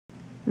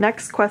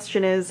Next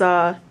question is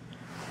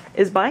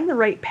buying the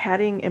right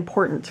padding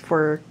important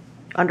for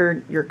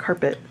under your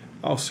carpet?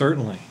 Oh,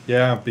 certainly.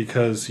 Yeah,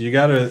 because you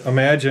got to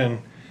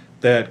imagine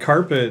that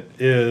carpet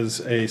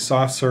is a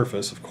soft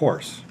surface, of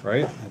course,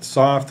 right? It's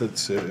soft,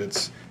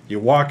 it's you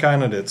walk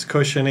on it, it's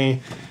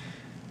cushiony,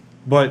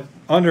 but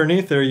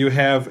underneath there you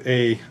have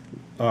a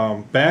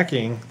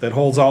backing that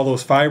holds all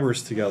those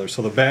fibers together.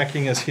 So the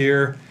backing is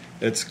here,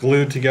 it's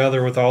glued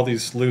together with all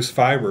these loose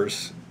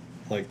fibers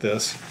like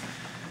this.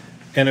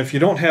 And if you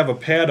don't have a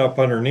pad up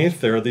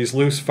underneath there, these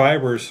loose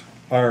fibers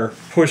are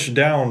pushed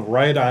down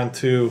right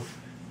onto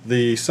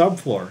the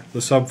subfloor. The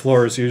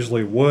subfloor is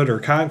usually wood or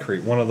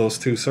concrete, one of those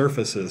two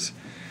surfaces.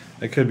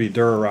 It could be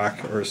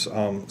Durarock or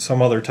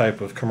some other type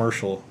of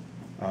commercial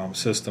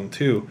system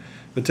too.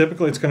 But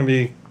typically it's going to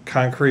be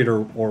concrete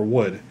or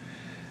wood.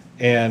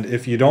 And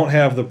if you don't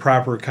have the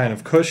proper kind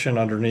of cushion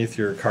underneath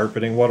your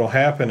carpeting, what will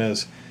happen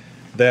is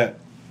that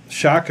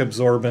shock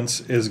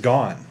absorbance is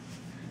gone.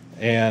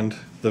 And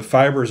the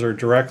fibers are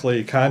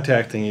directly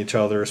contacting each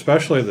other,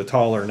 especially the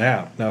taller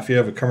nap. Now if you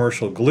have a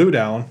commercial glue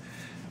down,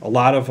 a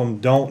lot of them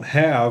don't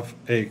have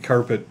a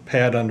carpet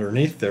pad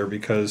underneath there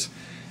because,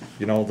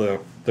 you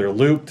know, they're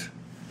looped,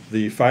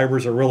 the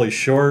fibers are really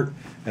short,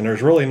 and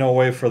there's really no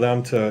way for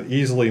them to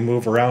easily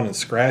move around and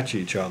scratch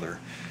each other.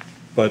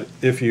 But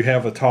if you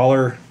have a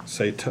taller,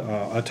 say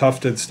a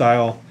tufted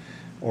style,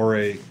 or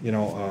a, you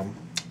know,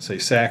 say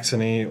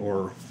Saxony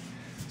or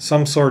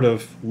some sort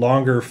of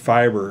longer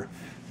fiber,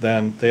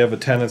 then they have a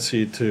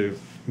tendency to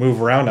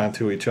move around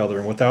onto each other.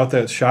 And without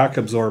that shock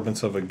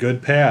absorbance of a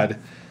good pad,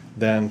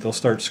 then they'll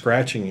start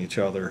scratching each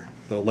other.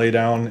 They'll lay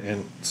down,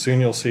 and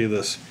soon you'll see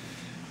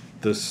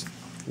this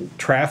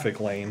traffic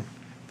lane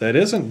that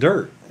isn't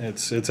dirt.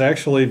 It's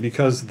actually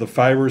because the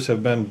fibers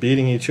have been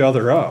beating each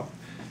other up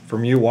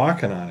from you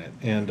walking on it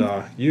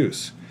and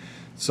use.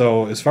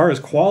 So as far as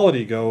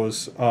quality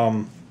goes,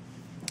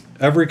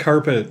 every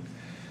carpet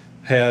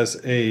has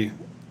a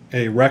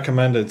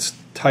recommended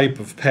type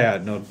of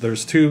pad. Now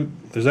there's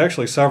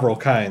actually several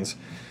kinds.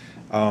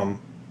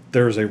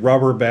 There's a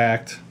rubber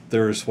backed.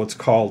 There's what's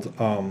called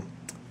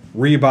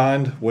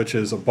rebond, which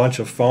is a bunch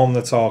of foam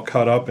that's all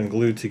cut up and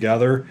glued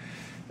together.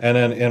 And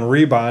then in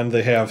rebond,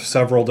 they have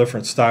several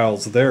different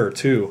styles there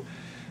too.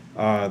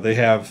 They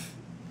have,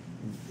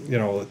 you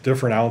know,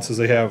 different ounces.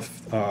 They have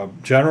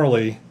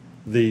generally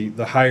the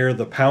higher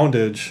the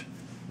poundage,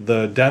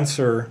 the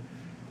denser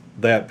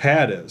that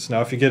pad is.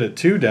 Now, if you get it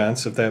too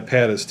dense, if that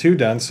pad is too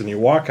dense and you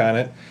walk on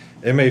it,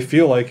 it may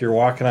feel like you're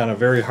walking on a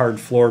very hard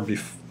floor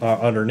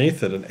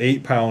underneath it. An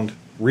 8-pound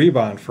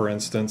rebond, for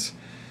instance,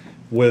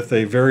 with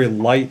a very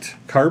light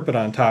carpet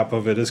on top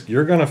of it,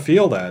 you're going to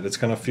feel that. It's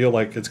going to feel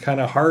like it's kind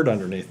of hard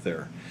underneath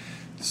there.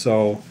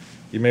 So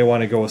you may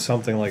want to go with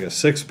something like a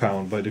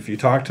 6-pound, but if you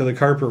talk to the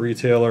carpet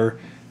retailer,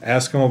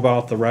 ask them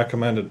about the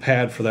recommended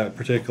pad for that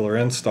particular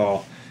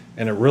install,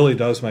 and it really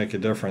does make a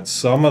difference.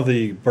 Some of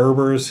the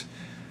Berbers,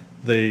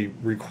 they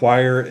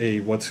require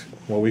what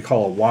we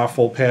call a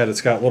waffle pad.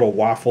 It's got little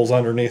waffles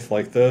underneath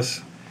like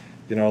this.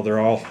 You know, they're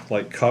all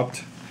like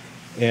cupped.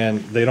 And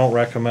they don't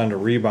recommend a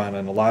rebond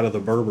on a lot of the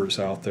Berbers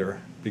out there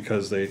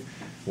because they're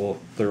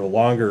a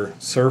longer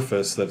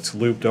surface that's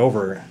looped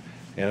over,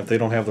 and if they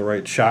don't have the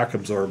right shock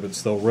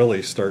absorbance, they'll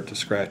really start to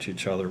scratch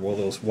each other. Well,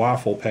 those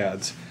waffle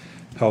pads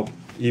help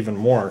even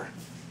more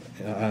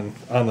on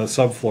the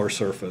subfloor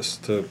surface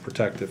to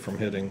protect it from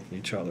hitting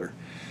each other.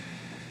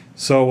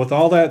 So with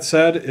all that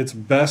said, it's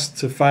best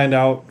to find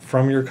out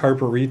from your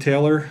carpet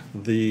retailer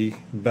the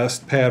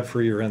best pad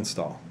for your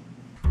install.